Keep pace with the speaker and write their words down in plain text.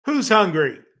Who's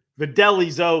hungry? The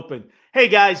deli's open. Hey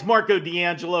guys, Marco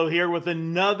D'Angelo here with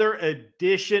another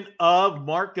edition of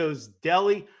Marco's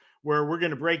Deli, where we're going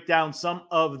to break down some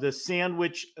of the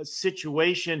sandwich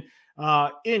situation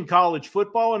in college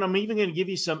football. And I'm even going to give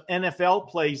you some NFL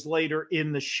plays later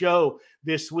in the show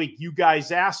this week. You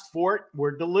guys asked for it.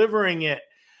 We're delivering it.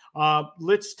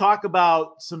 Let's talk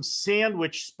about some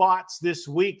sandwich spots this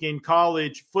week in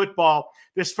college football.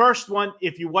 This first one,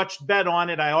 if you watched Bet on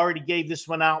it, I already gave this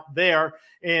one out there,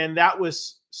 and that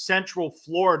was Central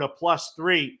Florida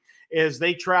 +3 as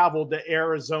they traveled to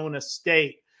Arizona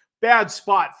State. Bad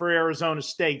spot for Arizona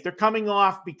State. They're coming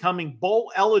off becoming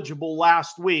bowl eligible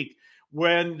last week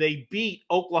when they beat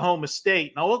Oklahoma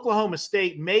State. Now, Oklahoma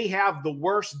State may have the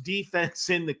worst defense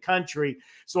in the country,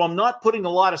 so I'm not putting a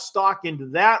lot of stock into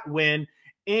that win.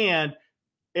 And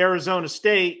Arizona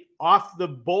State, off the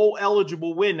bowl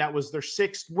eligible win, that was their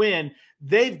 6th win,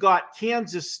 they've got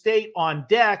Kansas State on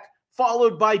deck,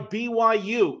 followed by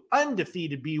BYU,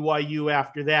 undefeated BYU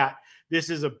after that. This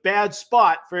is a bad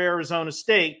spot for Arizona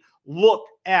State. Look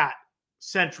at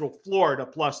Central Florida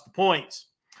plus the points.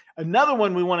 Another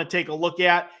one we want to take a look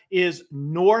at is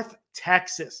North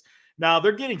Texas. Now,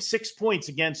 they're getting 6 points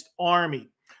against Army.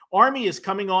 Army is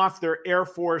coming off their Air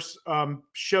Force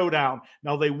showdown.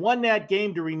 Now, they won that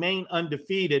game to remain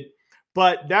undefeated,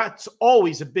 but that's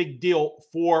always a big deal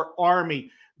for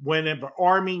Army. Whenever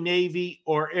Army, Navy,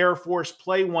 or Air Force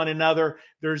play one another,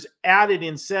 there's added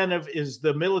incentive as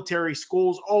the military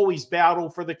schools always battle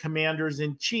for the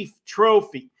Commanders-in-Chief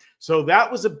trophy. So that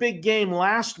was a big game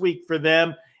last week for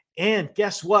them. And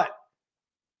guess what?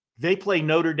 They play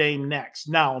Notre Dame next.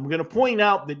 Now, I'm going to point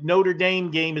out that Notre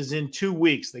Dame game is in 2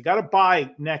 weeks. They got to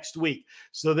bye next week.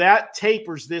 So that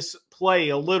tapers this play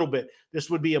a little bit.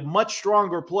 This would be a much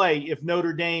stronger play if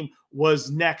Notre Dame was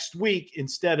next week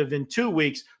instead of in 2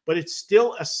 weeks, but it's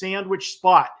still a sandwich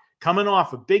spot coming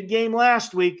off a big game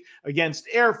last week against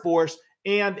Air Force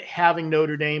and having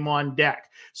Notre Dame on deck.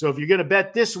 So if you're going to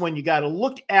bet this one, you got to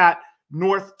look at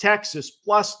North Texas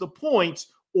plus the points,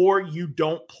 or you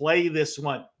don't play this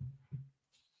one.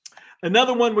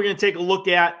 Another one we're going to take a look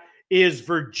at is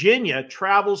Virginia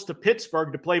travels to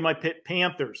Pittsburgh to play my Pitt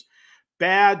Panthers.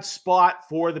 Bad spot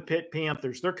for the Pitt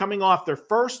Panthers. They're coming off their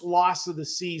first loss of the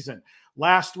season.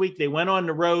 Last week, they went on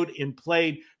the road and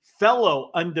played fellow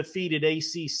undefeated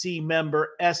ACC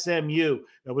member SMU.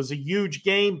 That was a huge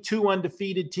game. 2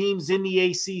 undefeated teams in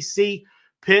the ACC.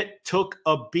 Pitt took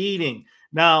a beating.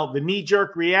 Now, the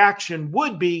knee-jerk reaction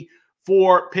would be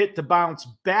for Pitt to bounce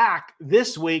back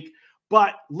this week,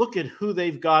 but look at who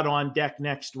they've got on deck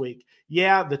next week.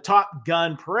 Yeah, the top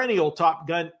gun, perennial top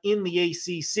gun in the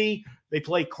ACC. They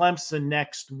play Clemson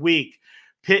next week.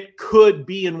 Pitt could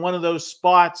be in one of those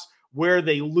spots where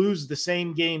they lose the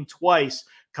same game twice,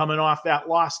 coming off that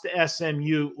loss to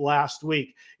SMU last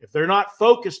week. If they're not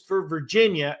focused for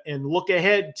Virginia and look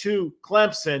ahead to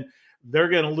Clemson, they're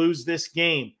going to lose this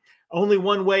game. Only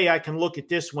one way I can look at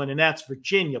this one, and that's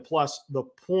Virginia plus the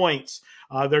points.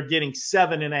 They're getting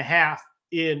 7.5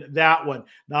 in that one.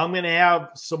 Now, I'm going to have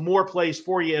some more plays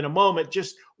for you in a moment.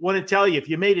 Just want to tell you, if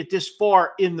you made it this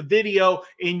far in the video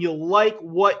and you like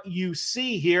what you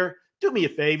see here, do me a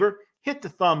favor. Hit the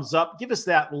thumbs up. Give us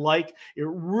that like. It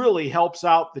really helps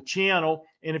out the channel.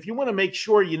 And if you want to make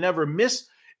sure you never miss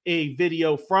a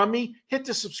video from me, hit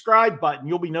the subscribe button.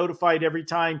 You'll be notified every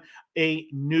time a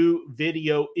new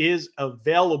video is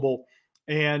available.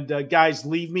 And guys,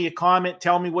 leave me a comment.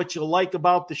 Tell me what you like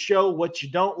about the show, what you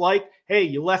don't like. Hey,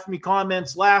 you left me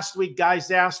comments last week.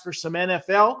 Guys asked for some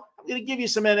NFL. I'm going to give you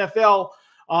some NFL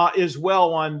as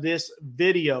well on this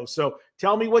video. So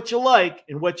tell me what you like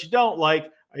and what you don't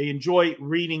like. I enjoy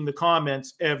reading the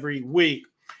comments every week.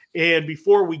 And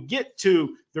before we get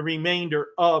to the remainder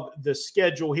of the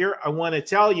schedule here, I want to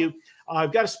tell you,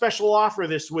 I've got a special offer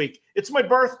this week. It's my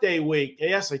birthday week.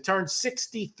 Yes, I turned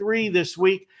 63 this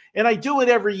week, and I do it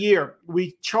every year.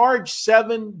 We charge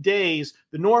 7 days.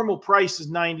 The normal price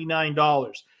is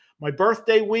 $99. My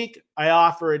birthday week, I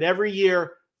offer it every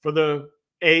year for the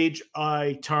age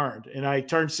I turned. And I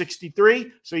turned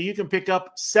 63, so you can pick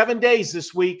up 7 days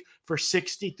this week for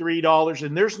 $63.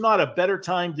 And there's not a better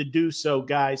time to do so,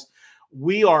 guys.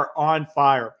 We are on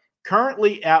fire.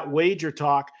 Currently at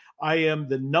WagerTalk, I am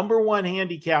the #1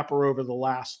 handicapper over the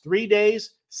last 3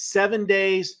 days, 7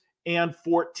 days, and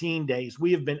 14 days.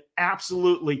 We have been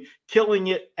absolutely killing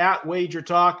it at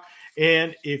WagerTalk.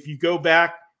 And if you go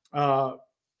back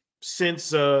since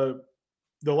the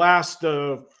last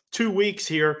 2 weeks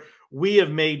here, we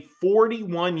have made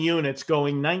 41 units,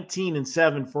 going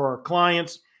 19-7 for our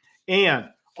clients. And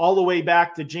all the way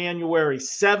back to January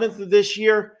 7th of this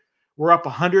year, We're up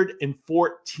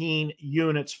 114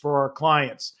 units for our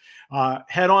clients.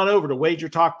 Head on over to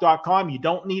WagerTalk.com. You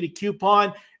don't need a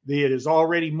coupon. It is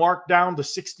already marked down to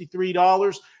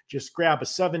 $63. Just grab a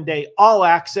 7-day all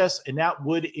access, and that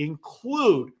would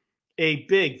include a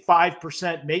big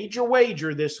 5% major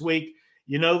wager this week.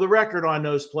 You know the record on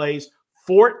those plays: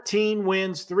 14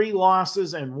 wins, 3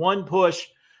 losses, and 1 push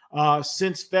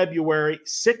since February.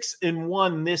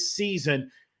 6-1 this season.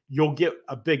 You'll get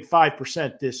a big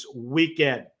 5% this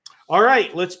weekend. All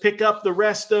right, let's pick up the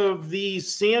rest of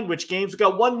these sandwich games. We've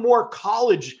got one more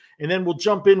college, and then we'll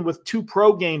jump in with 2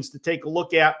 pro games to take a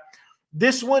look at.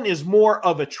 This one is more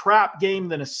of a trap game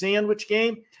than a sandwich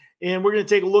game, and we're going to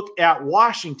take a look at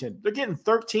Washington. They're getting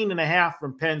 13.5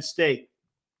 from Penn State.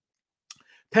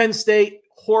 Penn State,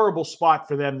 horrible spot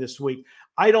for them this week.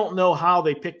 I don't know how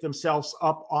they picked themselves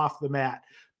up off the mat.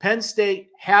 Penn State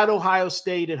had Ohio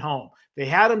State at home. They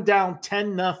had them down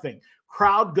 10-0.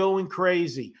 Crowd going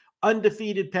crazy.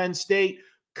 Undefeated Penn State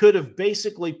could have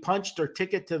basically punched their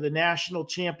ticket to the national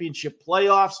championship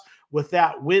playoffs with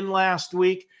that win last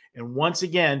week. And once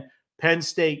again, Penn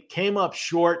State came up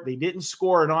short. They didn't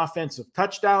score an offensive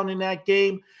touchdown in that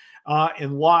game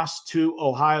and lost to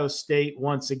Ohio State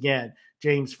once again.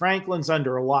 James Franklin's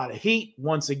under a lot of heat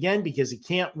once again because he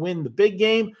can't win the big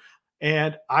game.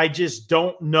 And I just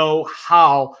don't know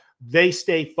how they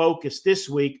stay focused this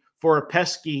week for a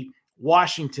pesky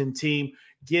Washington team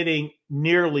getting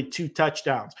nearly 2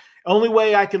 touchdowns. Only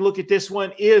way I can look at this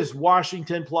one is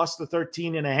Washington plus the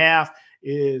 13.5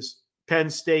 is Penn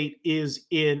State is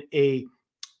in a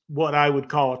what I would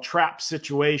call a trap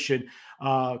situation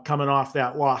coming off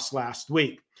that loss last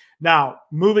week. Now,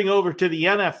 moving over to the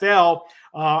NFL,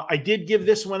 I did give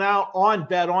this one out on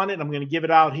Bet On It. I'm going to give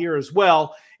it out here as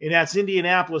well, and that's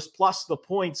Indianapolis plus the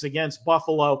points against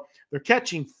Buffalo. They're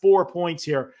catching 4 points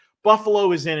here.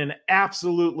 Buffalo is in an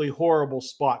absolutely horrible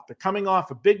spot. They're coming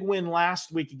off a big win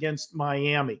last week against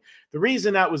Miami. The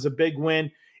reason that was a big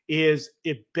win is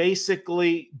it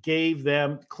basically gave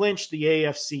them, clinched the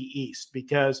AFC East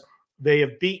because they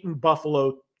have beaten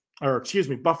Buffalo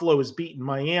has beaten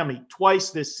Miami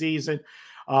twice this season.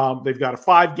 They've got a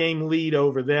 5-game lead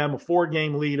over them, a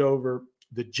 4-game lead over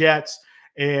the Jets,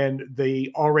 and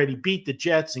they already beat the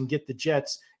Jets and get the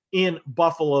Jets in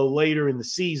Buffalo later in the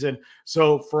season.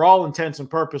 So for all intents and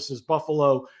purposes,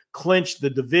 Buffalo clinched the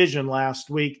division last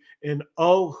week. And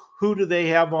oh, who do they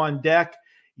have on deck?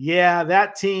 Yeah,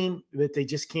 that team that they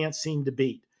just can't seem to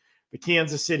beat, the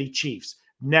Kansas City Chiefs.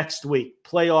 Next week,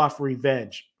 playoff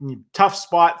revenge. Tough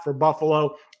spot for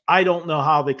Buffalo. I don't know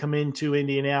how they come into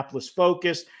Indianapolis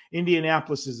focused.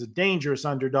 Indianapolis is a dangerous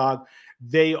underdog.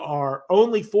 They are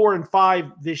only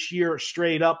 4-5 this year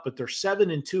straight up, but they're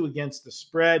 7-2 against the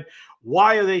spread.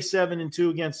 Why are they 7-2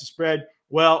 against the spread?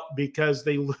 Well, because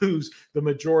they lose the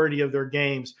majority of their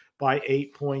games by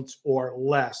 8 points or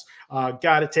less.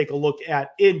 Got to take a look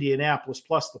at Indianapolis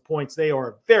plus the points. They are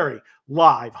a very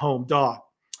live home dog.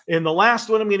 And the last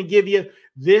one I'm going to give you,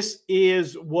 this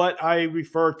is what I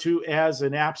refer to as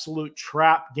an absolute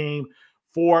trap game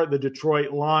for the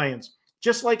Detroit Lions.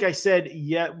 Just like I said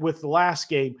yet with the last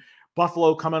game,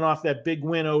 Buffalo coming off that big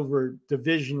win over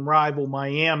division rival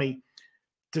Miami,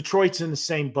 Detroit's in the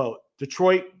same boat.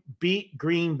 Detroit beat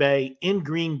Green Bay in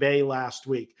Green Bay last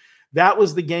week. That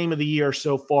was the game of the year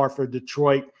so far for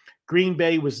Detroit. Green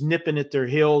Bay was nipping at their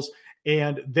heels,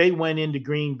 and they went into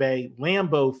Green Bay,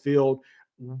 Lambeau Field.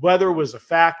 Weather was a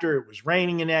factor. It was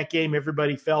raining in that game.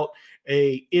 Everybody felt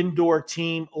an indoor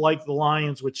team like the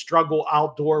Lions would struggle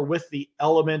outdoor with the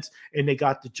elements, and they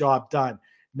got the job done.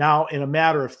 Now, in a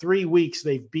matter of 3 weeks,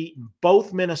 they've beaten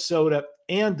both Minnesota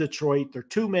and Detroit, their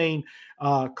 2 main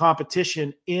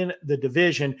competition in the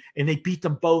division, and they beat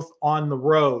them both on the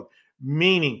road,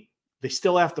 meaning they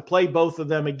still have to play both of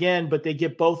them again, but they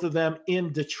get both of them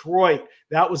in Detroit.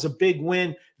 That was a big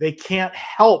win. They can't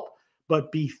help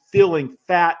but be feeling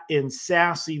fat and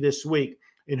sassy this week.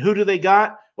 And who do they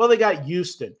got? Well, they got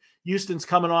Houston. Houston's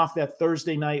coming off that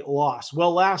Thursday night loss.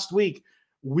 Well, last week,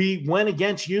 we went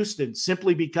against Houston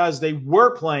simply because they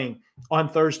were playing on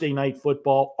Thursday night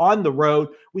football on the road.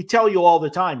 We tell you all the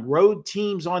time, road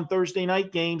teams on Thursday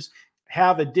night games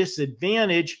have a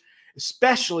disadvantage,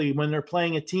 especially when they're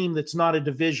playing a team that's not a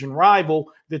division rival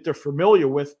that they're familiar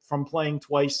with from playing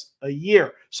twice a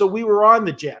year. So we were on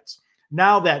the Jets.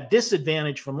 Now that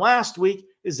disadvantage from last week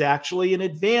is actually an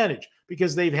advantage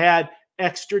because they've had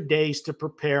extra days to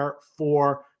prepare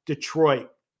for Detroit.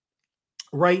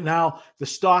 Right now, the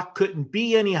stock couldn't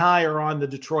be any higher on the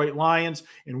Detroit Lions,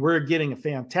 and we're getting a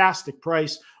fantastic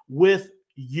price with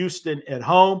Houston at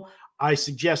home. I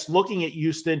suggest looking at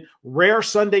Houston. Rare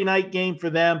Sunday night game for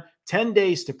them, 10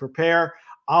 days to prepare.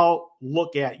 I'll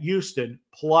look at Houston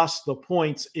plus the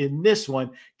points in this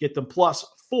one, get them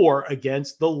 +4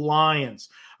 against the Lions.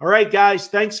 All right, guys,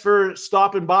 thanks for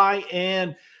stopping by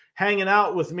and hanging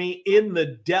out with me in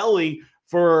the deli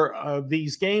for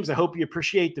these games. I hope you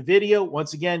appreciate the video.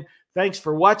 Once again, thanks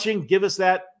for watching. Give us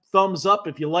that thumbs up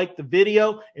if you like the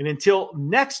video. And until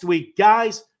next week,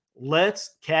 guys,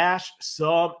 let's cash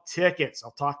some tickets.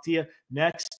 I'll talk to you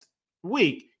next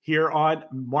week here on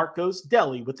Marco's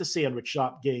Deli with the Sandwich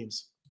Shop Games.